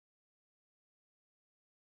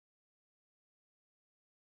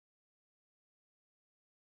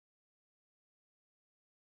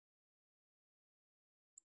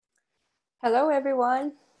Hello,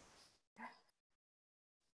 everyone.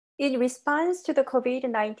 In response to the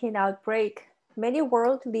COVID-19 outbreak, many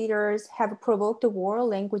world leaders have provoked war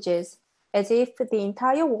languages as if the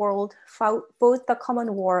entire world fought a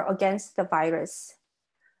common war against the virus.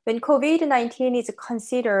 When COVID-19 is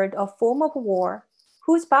considered a form of war,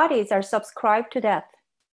 whose bodies are subscribed to death?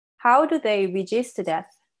 How do they resist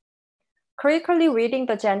death? Critically reading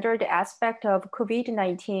the gendered aspect of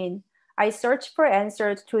COVID-19, I searched for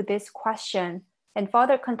answers to this question and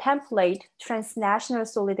further contemplate transnational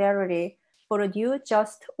solidarity for a new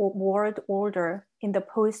just world order in the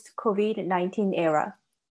post-COVID-19 era.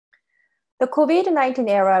 The COVID-19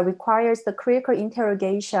 era requires the critical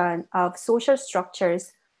interrogation of social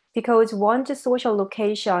structures because one's social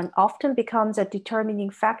location often becomes a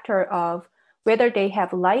determining factor of whether they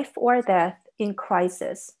have life or death in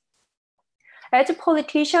crisis. As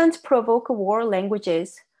politicians provoke war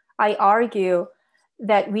languages, I argue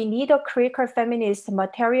that we need a critical feminist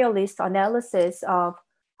materialist analysis of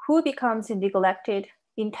who becomes neglected,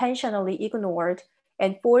 intentionally ignored,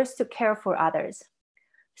 and forced to care for others.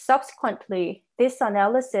 Subsequently, this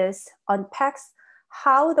analysis unpacks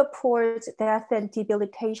how the poor's death and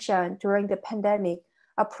debilitation during the pandemic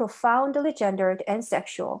are profoundly gendered and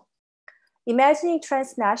sexual. Imagining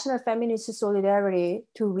transnational feminist solidarity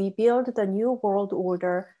to rebuild the new world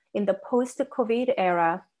order in the post-COVID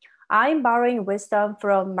era, I'm borrowing wisdom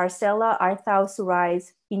from Marcella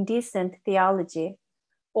Arthau-Surai's Indecent Theology.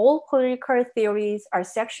 All political theories are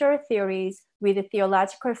sexual theories with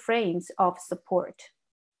theological frames of support.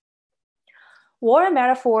 War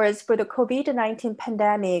metaphors for the COVID-19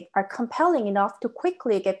 pandemic are compelling enough to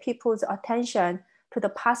quickly get people's attention to the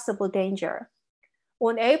possible danger.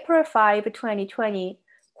 On April 5, 2020,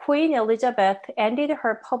 Queen Elizabeth ended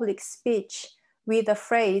her public speech with the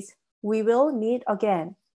phrase, "We will meet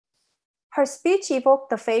again." Her speech evoked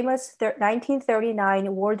the famous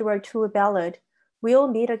 1939 World War II ballad, "We'll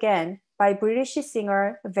Meet Again" by British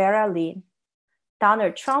singer Vera Lynn.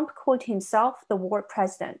 Donald Trump called himself the war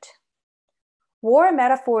president. War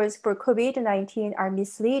metaphors for COVID-19 are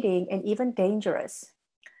misleading and even dangerous.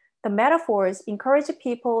 The metaphors encourage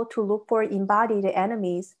people to look for embodied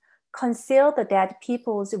enemies, conceal the dead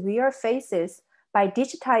people's real faces by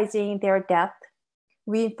digitizing their death,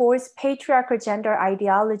 reinforce patriarchal gender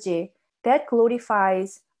ideology that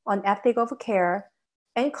glorifies an ethic of care,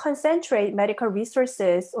 and concentrate medical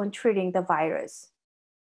resources on treating the virus.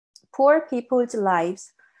 Poor people's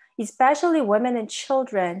lives, especially women and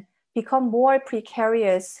children, become more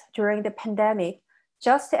precarious during the pandemic,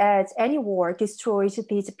 just as any war destroys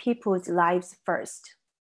these people's lives first.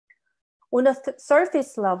 On a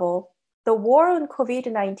surface level, the war on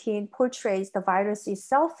COVID-19 portrays the virus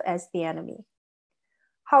itself as the enemy.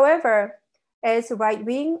 However, as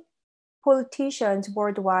right-wing politicians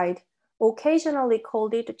worldwide occasionally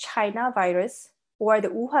called it China virus or the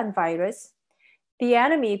Wuhan virus, the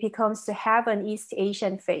enemy becomes to have an East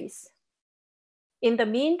Asian face. In the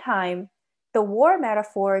meantime, the war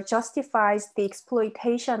metaphor justifies the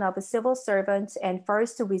exploitation of civil servants and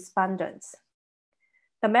first responders.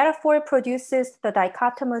 The metaphor produces the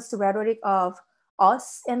dichotomous rhetoric of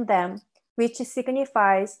us and them, which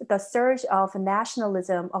signifies the surge of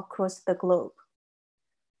nationalism across the globe.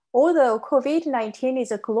 Although COVID-19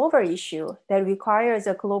 is a global issue that requires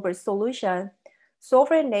a global solution,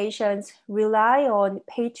 sovereign nations rely on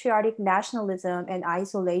patriotic nationalism and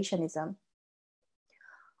isolationism.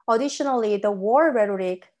 Additionally, the war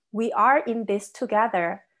rhetoric, "we are in this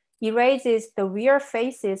together," erases the real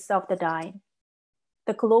faces of the dying.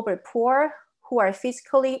 The global poor, who are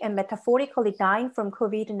physically and metaphorically dying from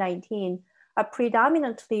COVID-19, are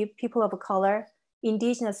predominantly people of color,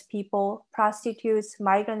 indigenous people, prostitutes,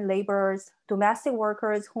 migrant laborers, domestic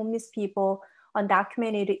workers, homeless people,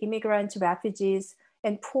 undocumented immigrants, refugees,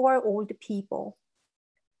 and poor old people.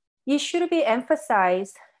 It should be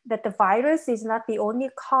emphasized that the virus is not the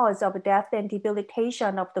only cause of death and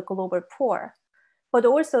debilitation of the global poor, but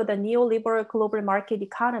also the neoliberal global market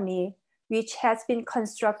economy, which has been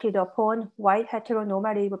constructed upon white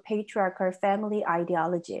heteronormative patriarchal family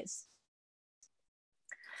ideologies.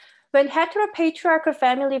 When heteropatriarchal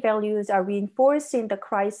family values are reinforced in the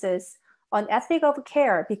crisis, an ethic of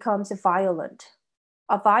care becomes violent.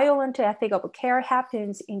 A violent ethic of care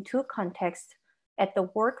happens in two contexts, at the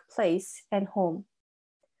workplace and home.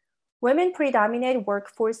 Women predominate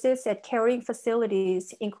workforces at caring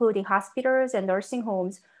facilities, including hospitals and nursing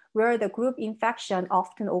homes, where the group infection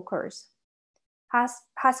often occurs.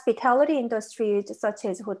 Hospitality industries such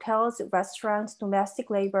as hotels, restaurants, domestic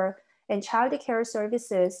labor, and child care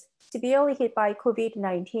services severely hit by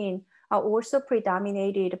COVID-19 are also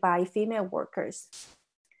predominated by female workers.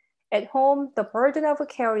 At home, the burden of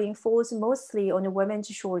caring falls mostly on women's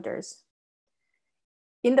shoulders.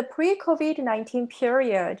 In the pre-COVID-19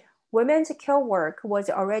 period, women's care work was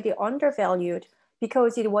already undervalued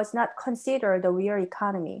because it was not considered a real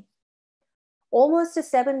economy. Almost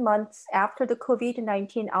 7 months after the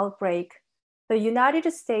COVID-19 outbreak, the United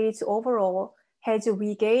States overall has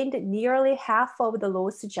regained nearly half of the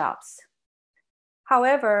lost jobs.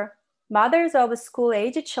 However, mothers of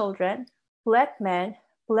school-age children, Black men,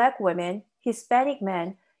 Black women, Hispanic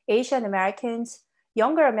men, Asian Americans,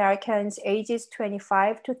 younger Americans ages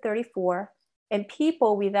 25 to 34, and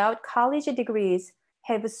people without college degrees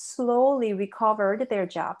have slowly recovered their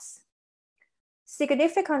jobs.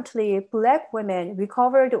 Significantly, Black women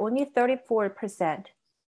recovered only 34%.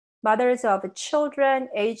 Mothers of children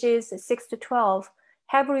ages 6 to 12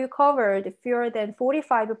 have recovered fewer than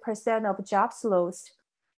 45% of jobs lost,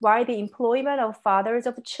 while the employment of fathers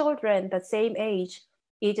of children the same age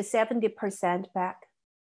is 70% back.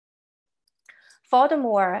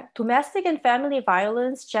 Furthermore, domestic and family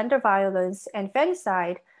violence, gender violence, and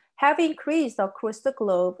feticide have increased across the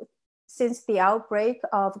globe since the outbreak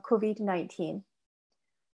of COVID-19.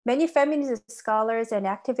 Many feminist scholars and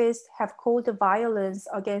activists have called the violence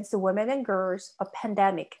against women and girls a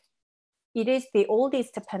pandemic. It is the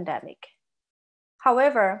oldest pandemic.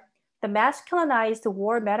 However, the masculinized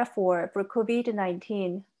war metaphor for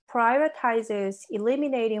COVID-19 prioritizes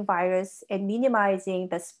eliminating virus and minimizing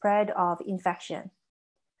the spread of infection.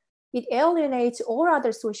 It alienates all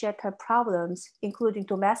other societal problems, including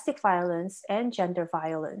domestic violence and gender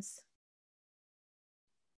violence.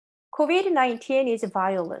 COVID-19 is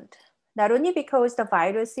violent, not only because the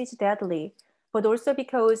virus is deadly, but also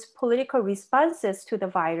because political responses to the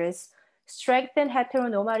virus strengthen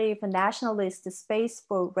heteronormative nationalist space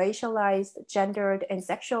for racialized, gendered, and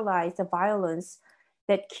sexualized violence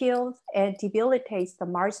that kills and debilitates the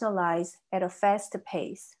marginalized at a fast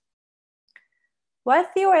pace.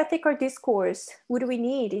 What theoretical discourse would we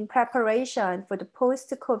need in preparation for the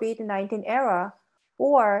post-COVID-19 era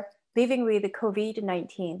or living with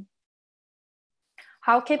COVID-19?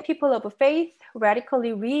 How can people of faith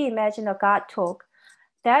radically reimagine a God talk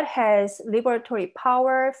that has liberatory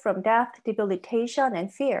power from death, debilitation,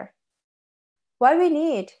 and fear? What we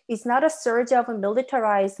need is not a surge of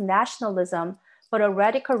militarized nationalism, but a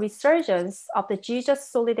radical resurgence of the Jesus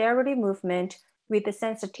solidarity movement with the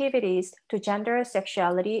sensitivities to gender,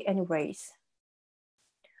 sexuality, and race.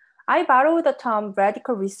 I borrow the term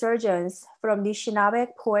radical resurgence from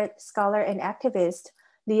Nishinabek poet, scholar, and activist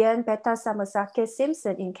Liane Beta Samasake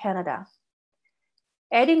Simpson in Canada.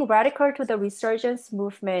 Adding radical to the resurgence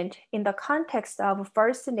movement in the context of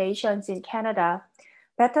First Nations in Canada,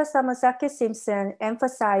 Beta Samasake Simpson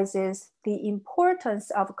emphasizes the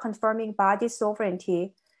importance of confirming body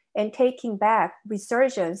sovereignty and taking back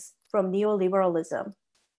resurgence from neoliberalism.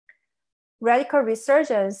 Radical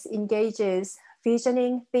resurgence engages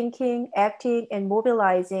visioning, thinking, acting, and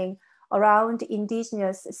mobilizing around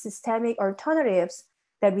indigenous systemic alternatives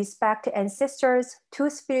that respect ancestors,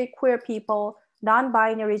 two-spirit queer people,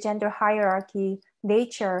 non-binary gender hierarchy,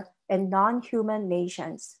 nature, and non-human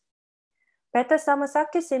nations. Beta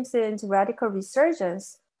Samasake Simpson's radical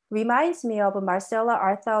resurgence reminds me of Marcella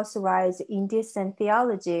Arthaus-Wright's indecent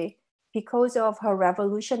theology because of her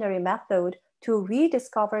revolutionary method to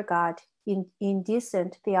rediscover God in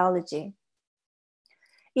indecent theology.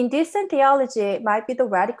 Indecent theology might be the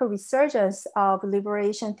radical resurgence of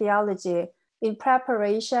liberation theology in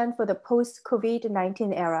preparation for the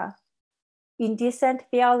post-COVID-19 era. Indecent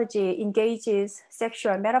theology engages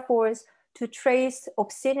sexual metaphors to trace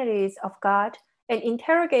obscenities of God and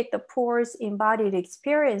interrogate the poor's embodied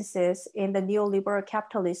experiences in the neoliberal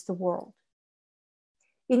capitalist world.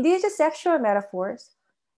 In these sexual metaphors,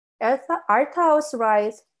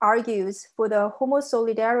 Arthaus-Wright argues for the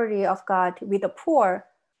homosolidarity of God with the poor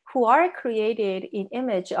who are created in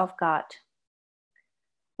image of God.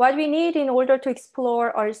 What we need in order to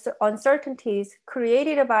explore our uncertainties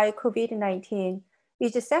created by COVID-19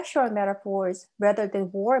 is sexual metaphors rather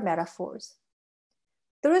than war metaphors.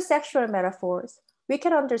 Through sexual metaphors, we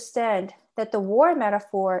can understand that the war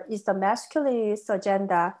metaphor is the masculinist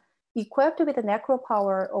agenda equipped with the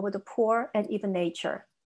necropower over the poor and even nature.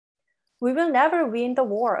 We will never win the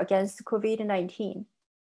war against COVID-19.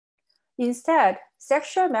 Instead,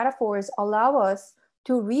 sexual metaphors allow us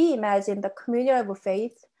to reimagine the community of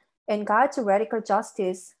faith and God's radical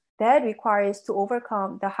justice that requires to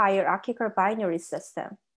overcome the hierarchical binary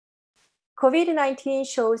system. COVID-19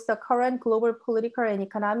 shows the current global political and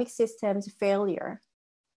economic system's failure,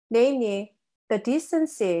 namely the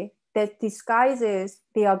decency that disguises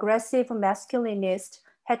the aggressive masculinist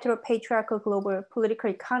heteropatriarchal global political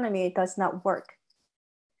economy does not work.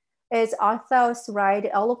 As Arthur's Wright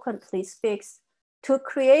eloquently speaks, to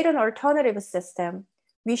create an alternative system,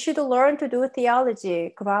 we should learn to do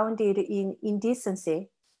theology grounded in indecency,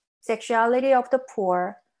 sexuality of the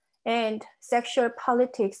poor, and sexual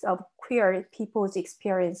politics of queer people's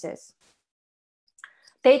experiences.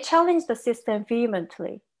 They challenge the system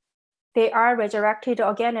vehemently. They are resurrected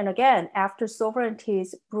again and again after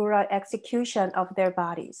sovereignty's brutal execution of their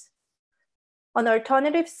bodies. An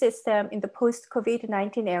alternative system in the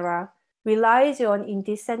post-COVID-19 era relies on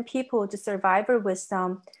indecent people's survivor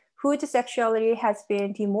wisdom whose sexuality has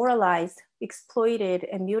been demoralized, exploited,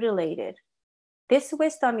 and mutilated. This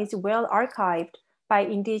wisdom is well archived by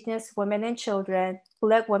Indigenous women and children,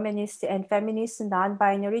 Black womanist and feminist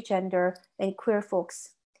non-binary gender and queer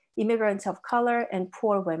folks, immigrants of color, and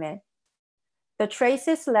poor women. The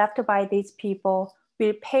traces left by these people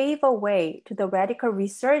will pave a way to the radical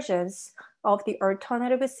resurgence of the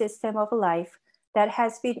alternative system of life that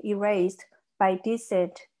has been erased by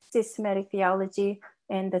decent systematic theology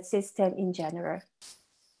and the system in general.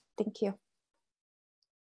 Thank you.